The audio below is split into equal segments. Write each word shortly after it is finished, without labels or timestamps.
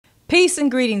Peace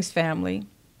and greetings, family.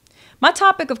 My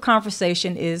topic of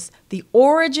conversation is the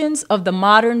origins of the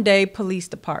modern day police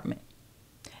department,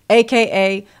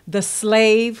 aka the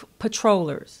slave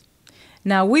patrollers.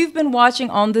 Now, we've been watching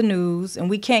on the news, and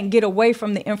we can't get away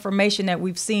from the information that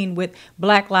we've seen with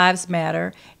Black Lives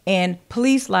Matter and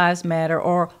Police Lives Matter,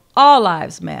 or All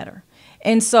Lives Matter.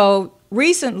 And so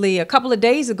recently, a couple of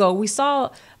days ago, we saw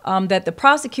that the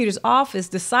prosecutor's office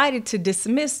decided to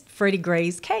dismiss Freddie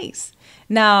Gray's case.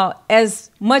 Now, as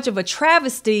much of a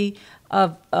travesty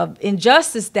of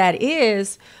injustice that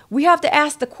is, we have to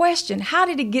ask the question, how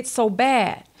did it get so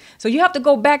bad? So you have to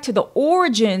go back to the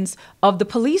origins of the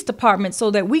police department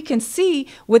so that we can see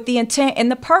what the intent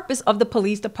and the purpose of the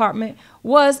police department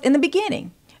was in the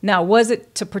beginning. Now, was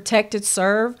it to protect and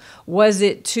serve? Was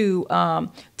it to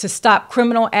stop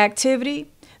criminal activity?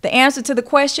 The answer to the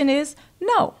question is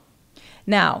no.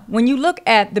 Now, when you look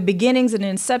at the beginnings and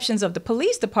inceptions of the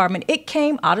police department, it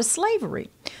came out of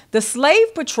slavery. The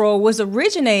slave patrol was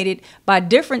originated by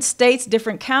different states,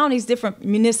 different counties, different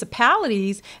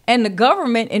municipalities, and the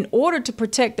government in order to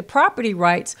protect the property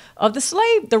rights of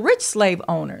the rich slave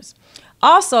owners.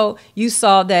 Also, you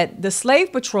saw that the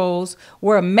slave patrols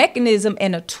were a mechanism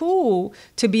and a tool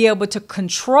to be able to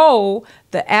control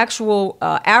the actual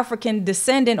African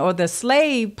descendant or the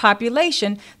slave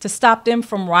population to stop them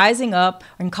from rising up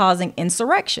and causing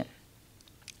insurrection.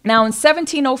 Now, in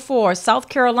 1704, South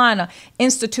Carolina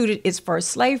instituted its first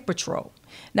slave patrol.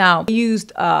 Now, they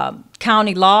used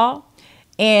county law,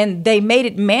 and they made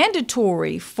it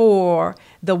mandatory for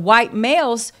the white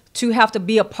males to have to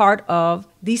be a part of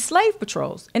these slave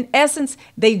patrols. In essence,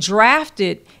 they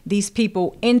drafted these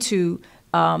people into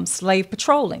slave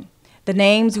patrolling. The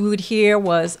names we would hear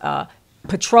was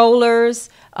patrollers,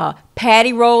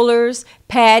 paddy rollers,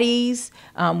 paddies.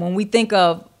 When we think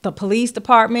of the police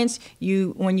departments,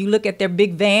 when you look at their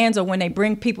big vans or when they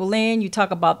bring people in, you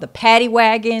talk about the paddy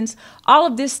wagons. All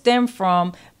of this stemmed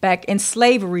from back in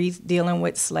slavery dealing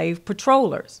with slave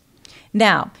patrollers.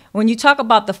 Now, when you talk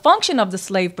about the function of the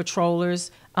slave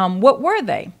patrollers, what were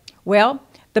they? Well,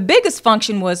 the biggest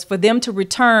function was for them to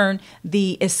return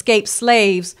the escaped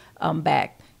slaves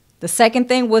back. The second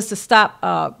thing was to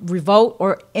stop revolt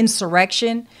or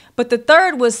insurrection. But the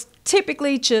third was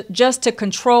typically just to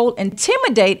control,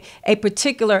 intimidate a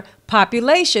particular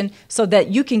population so that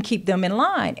you can keep them in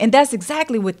line. And that's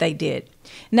exactly what they did.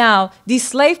 Now, these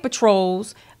slave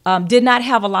patrols did not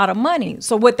have a lot of money.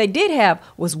 So what they did have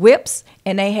was whips,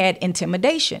 and they had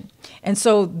intimidation. And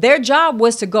so their job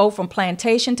was to go from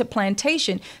plantation to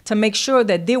plantation to make sure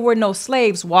that there were no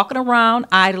slaves walking around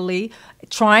idly,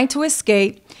 trying to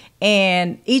escape.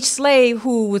 And each slave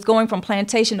who was going from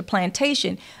plantation to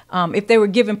plantation, if they were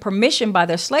given permission by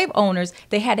their slave owners,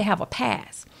 they had to have a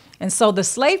pass. And so the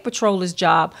slave patroller's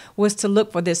job was to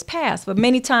look for this pass. But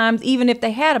many times, even if they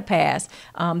had a pass,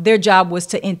 their job was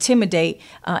to intimidate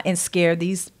and scare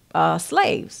these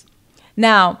slaves.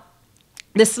 Now,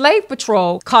 the slave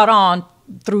patrol caught on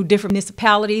through different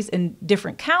municipalities and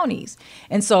different counties.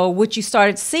 And so what you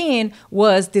started seeing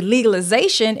was the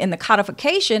legalization and the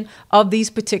codification of these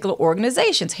particular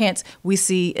organizations. Hence, we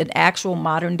see an actual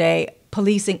modern day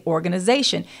policing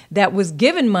organization that was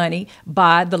given money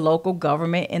by the local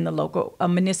government and the local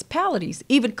municipalities.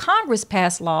 Even Congress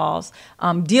passed laws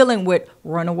dealing with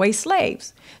runaway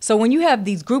slaves. So when you have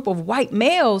these group of white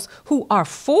males who are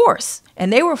forced,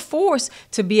 and they were forced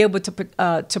to be able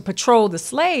to patrol the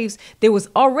slaves, there was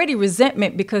already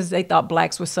resentment because they thought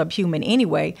blacks were subhuman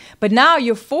anyway. But now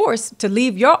you're forced to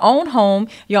leave your own home,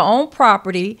 your own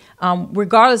property,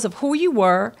 regardless of who you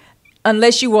were,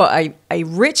 unless you were a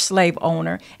rich slave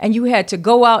owner, and you had to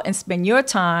go out and spend your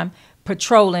time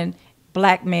patrolling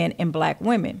black men and black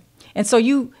women. And so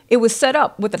it was set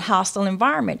up with a hostile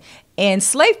environment. And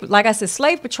like I said,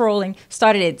 slave patrolling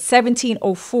started at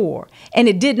 1704, and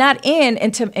it did not end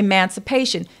until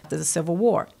emancipation after the Civil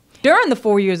War. During the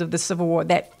 4 years of the Civil War,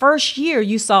 that first year,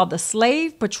 you saw the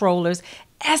slave patrollers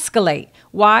escalate.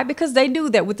 Why? Because they knew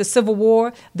that with the Civil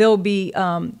War, there'll be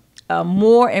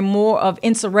more and more of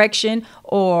insurrection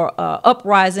or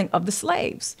uprising of the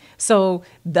slaves. So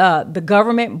the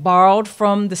government borrowed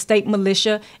from the state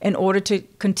militia in order to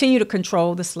continue to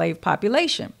control the slave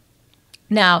population.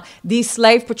 Now, these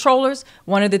slave patrollers,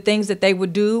 one of the things that they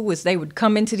would do was they would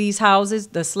come into these houses,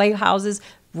 the slave houses,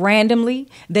 randomly.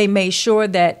 They made sure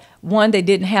that, one, they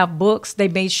didn't have books. They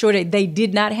made sure that they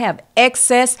did not have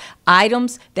excess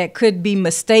items that could be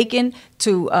mistaken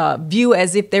to view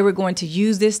as if they were going to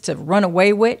use this to run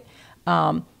away with.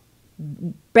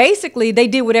 Basically, they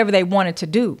did whatever they wanted to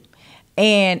do.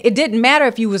 And it didn't matter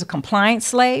if you was a compliant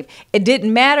slave. It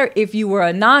didn't matter if you were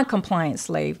a non-compliant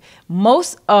slave.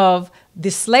 Most of the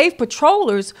slave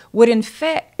patrollers would in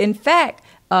fact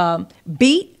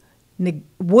beat,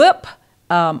 whip,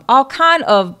 all kind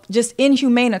of just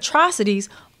inhumane atrocities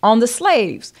on the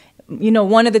slaves. You know,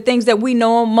 one of the things that we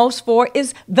know them most for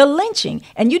is the lynching.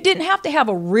 And you didn't have to have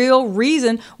a real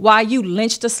reason why you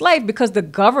lynched a slave, because the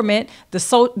government,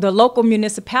 the local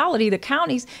municipality, the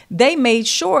counties, they made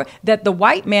sure that the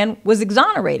white man was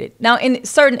exonerated. Now, in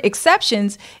certain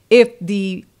exceptions, if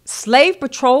the slave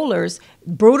patrollers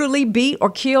brutally beat or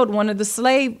killed one of the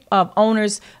slave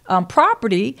owners'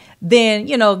 property, then,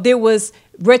 you know, there was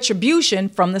retribution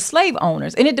from the slave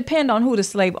owners. And it depended on who the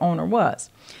slave owner was.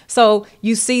 So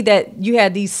you see that you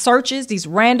had these searches, these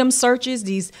random searches,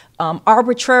 these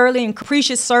arbitrarily and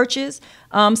capricious searches.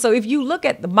 So if you look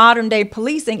at the modern day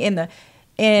policing in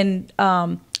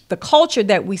the culture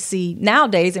that we see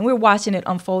nowadays, and we're watching it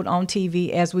unfold on TV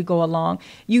as we go along,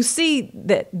 you see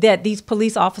that these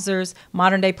police officers,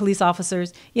 modern day police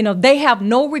officers, you know, they have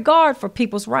no regard for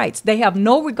people's rights. They have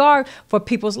no regard for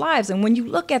people's lives. And when you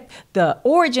look at the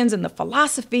origins and the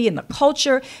philosophy and the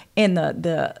culture and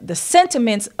the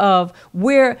sentiments of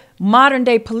where modern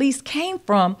day police came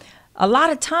from, a lot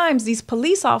of times these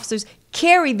police officers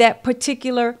carry that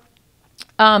particular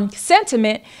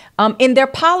sentiment in their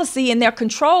policy, in their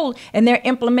control, and their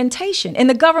implementation, and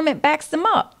the government backs them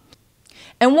up.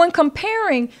 And when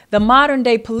comparing the modern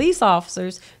day police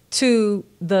officers to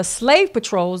the slave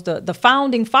patrols, the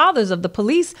founding fathers of the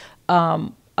police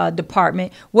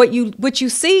department, what you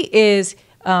see is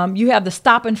you have the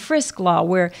stop and frisk law,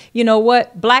 where, you know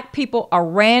what, black people are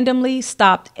randomly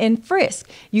stopped and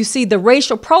frisked. You see the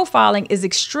racial profiling is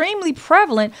extremely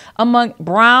prevalent among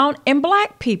brown and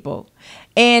black people.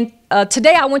 And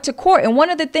today I went to court, and one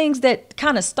of the things that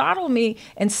kind of startled me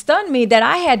and stunned me that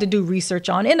I had to do research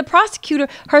on, and the prosecutor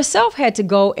herself had to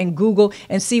go and Google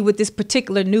and see what this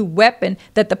particular new weapon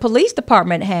that the police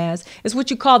department has is, what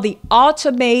you call the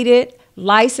automated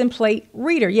license plate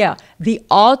reader. Yeah, the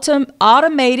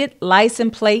automated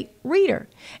license plate reader.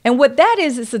 And what that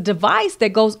is, it's a device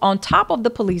that goes on top of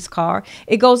the police car.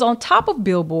 It goes on top of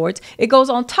billboards. It goes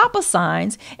on top of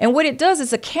signs. And what it does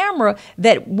is a camera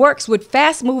that works with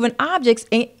fast moving objects,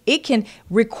 and it can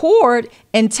record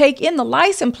and take in the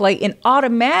license plate and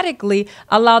automatically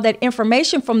allow that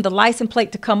information from the license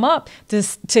plate to come up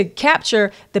to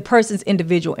capture the person's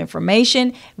individual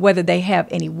information, whether they have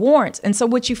any warrants. And so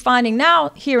what you're finding now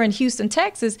here in Houston,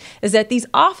 Texas, is that these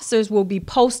officers will be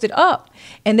posted up,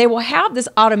 and they will have this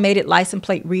automated license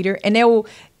plate reader, and they will,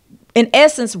 in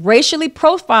essence, racially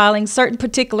profiling certain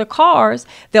particular cars.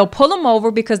 They'll pull them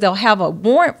over because they'll have a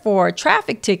warrant for a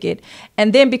traffic ticket.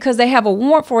 And then because they have a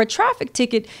warrant for a traffic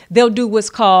ticket, they'll do what's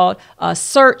called a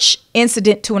search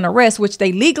incident to an arrest, which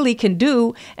they legally can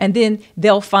do. And then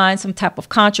they'll find some type of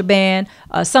contraband,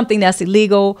 something that's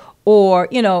illegal, or,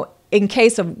 you know, in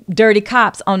case of dirty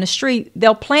cops on the street,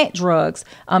 they'll plant drugs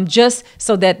just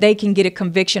so that they can get a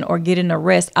conviction or get an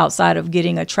arrest outside of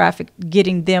getting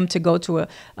them to go to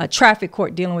a traffic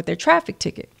court dealing with their traffic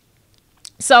ticket.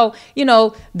 So, you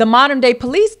know, the modern day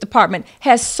police department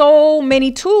has so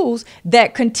many tools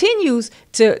that continues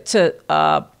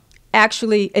to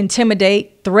actually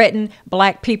intimidate, threaten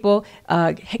black people,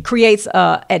 creates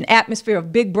an atmosphere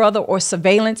of big brother or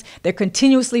surveillance. They're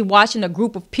continuously watching a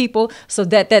group of people so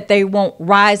that they won't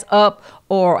rise up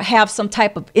or have some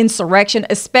type of insurrection,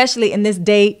 especially in this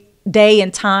day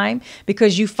and time,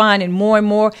 because you find in more and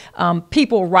more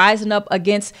people rising up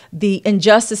against the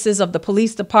injustices of the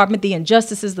police department, the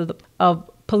injustices of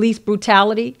police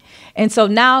brutality. And so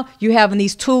now you have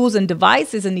these tools and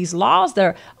devices and these laws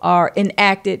that are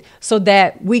enacted so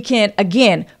that we can,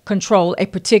 again, control a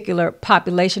particular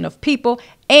population of people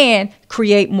and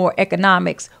create more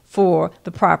economics for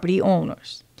the property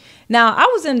owners. Now,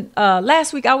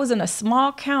 last week I was in a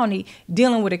small county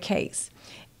dealing with a case,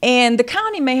 and the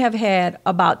county may have had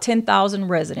about 10,000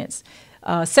 residents.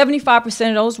 75%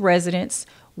 of those residents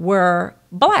were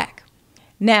black.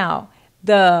 Now,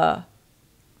 the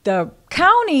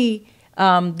county,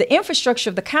 the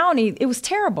infrastructure of the county, it was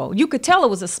terrible. You could tell it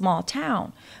was a small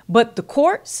town. But the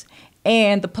courts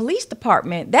and the police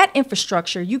department, that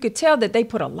infrastructure, you could tell that they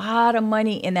put a lot of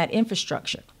money in that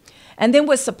infrastructure. And then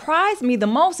what surprised me the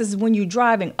most is when you're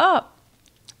driving up,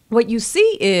 what you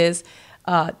see is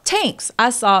tanks. I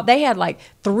saw they had like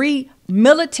 3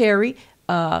 military,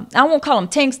 I won't call them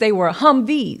tanks, they were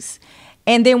Humvees.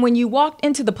 And then when you walked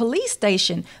into the police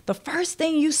station, the first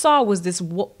thing you saw was this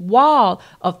wall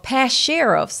of past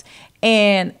sheriffs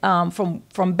and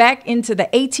from back into the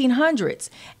 1800s.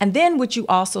 And then what you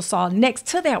also saw next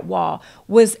to that wall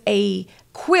was a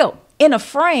quilt in a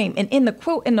frame. And in the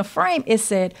quilt in the frame, it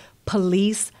said,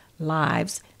 "Police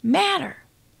Lives Matter."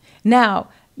 Now,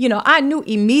 I knew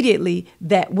immediately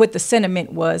that what the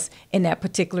sentiment was in that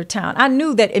particular town. I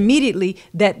knew that immediately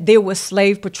that there were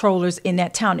slave patrollers in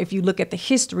that town. If you look at the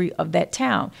history of that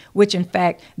town, which in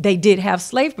fact they did have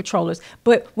slave patrollers.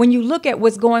 But when you look at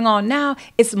what's going on now,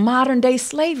 it's modern day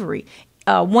slavery.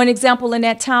 One example in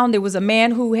that town, there was a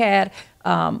man who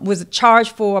was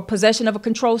charged for possession of a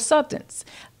controlled substance,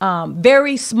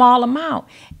 very small amount,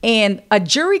 and a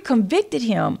jury convicted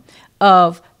him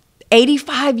of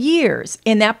 85 years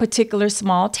in that particular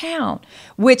small town,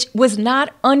 which was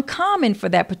not uncommon for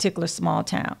that particular small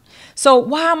town. So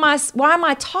why am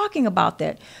I talking about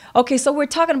that? Okay, so we're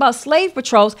talking about slave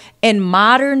patrols and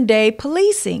modern day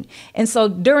policing. And so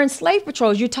during slave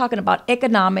patrols, you're talking about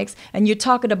economics and you're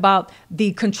talking about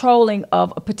the controlling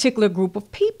of a particular group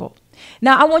of people.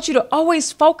 Now, I want you to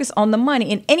always focus on the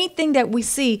money, and anything that we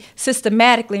see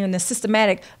systematically in the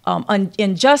systematic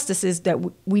injustices that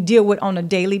we deal with on a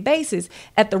daily basis.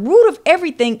 At the root of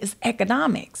everything is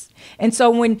economics. And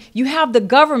so when you have the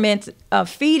government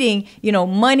feeding,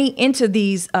 money into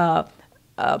these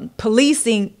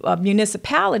policing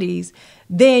municipalities,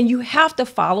 then you have to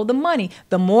follow the money.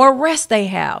 The more arrests they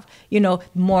have,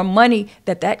 more money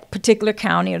that particular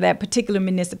county or that particular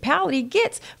municipality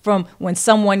gets from when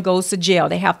someone goes to jail.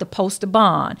 They have to post a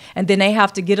bond, and then they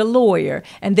have to get a lawyer.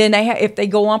 And then if they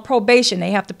go on probation,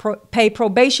 they have to pay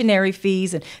probationary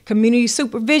fees and community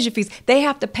supervision fees. They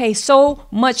have to pay so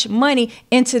much money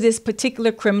into this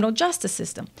particular criminal justice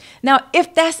system. Now,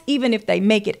 if they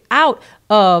make it out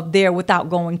of there without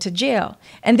going to jail.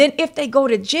 And then if they go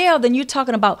to jail, then you're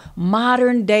talking about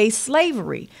modern day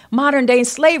slavery. Modern day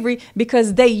slavery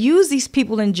because they use these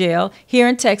people in jail here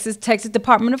in Texas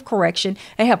Department of Correction.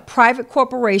 They have private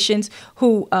corporations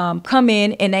who come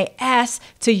in and they ask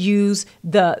to use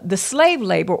the slave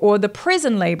labor or the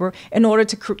prison labor in order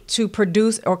to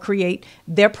produce or create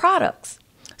their products.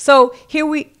 So here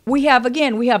we have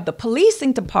the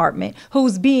policing department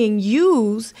who's being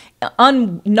used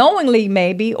unknowingly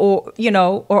maybe or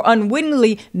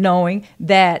unwittingly knowing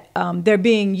that they're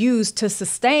being used to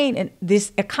sustain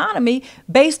this economy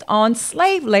based on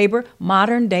slave labor,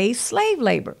 modern day slave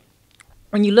labor.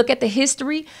 When you look at the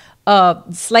history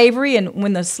of slavery and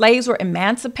when the slaves were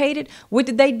emancipated, what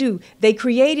did they do? They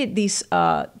created these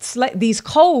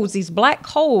codes, these black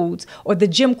codes or the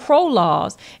Jim Crow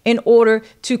laws in order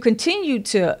to continue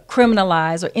to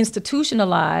criminalize or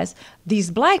institutionalize these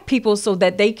black people so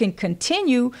that they can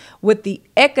continue with the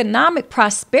economic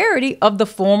prosperity of the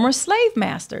former slave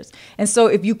masters. And so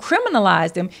if you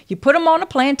criminalize them, you put them on a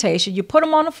plantation, you put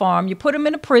them on a farm, you put them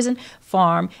in a prison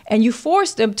farm, and you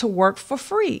force them to work for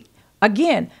free.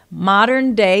 Again,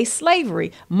 modern day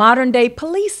slavery, modern day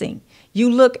policing.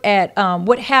 You look at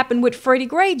what happened with Freddie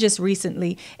Gray just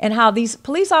recently and how these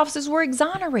police officers were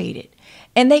exonerated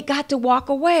and they got to walk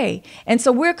away. And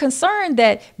so we're concerned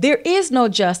that there is no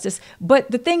justice. But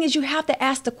the thing is, you have to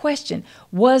ask the question,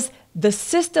 was the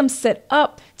system set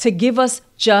up to give us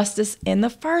justice in the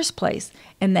first place?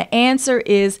 And the answer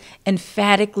is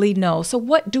emphatically no. So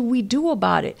what do we do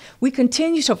about it? We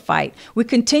continue to fight. We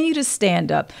continue to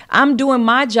stand up. I'm doing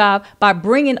my job by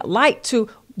bringing light to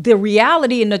the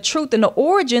reality and the truth and the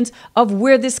origins of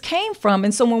where this came from.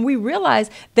 And so when we realize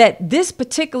that this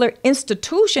particular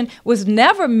institution was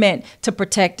never meant to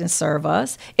protect and serve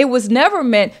us, it was never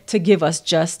meant to give us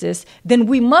justice, then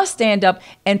we must stand up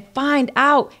and find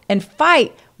out and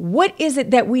fight. What is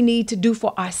it that we need to do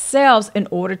for ourselves in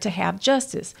order to have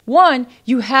justice? One,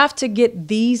 you have to get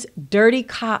these dirty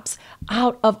cops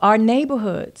out of our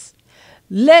neighborhoods.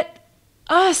 Let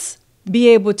us be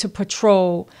able to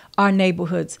patrol our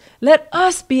neighborhoods. Let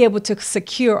us be able to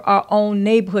secure our own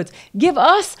neighborhoods. Give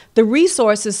us the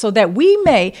resources so that we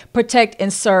may protect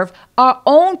and serve our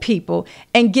own people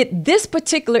and get this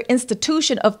particular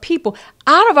institution of people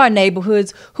out of our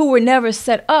neighborhoods who were never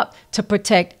set up to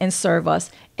protect and serve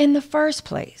us in the first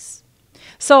place.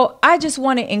 So I just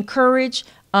want to encourage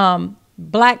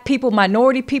Black people,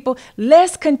 minority people,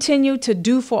 let's continue to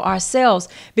do for ourselves,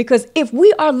 because if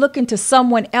we are looking to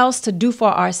someone else to do for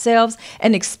ourselves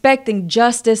and expecting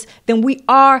justice, then we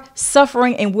are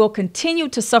suffering and will continue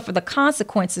to suffer the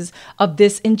consequences of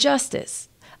this injustice.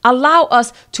 Allow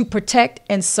us to protect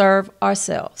and serve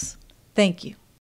ourselves. Thank you.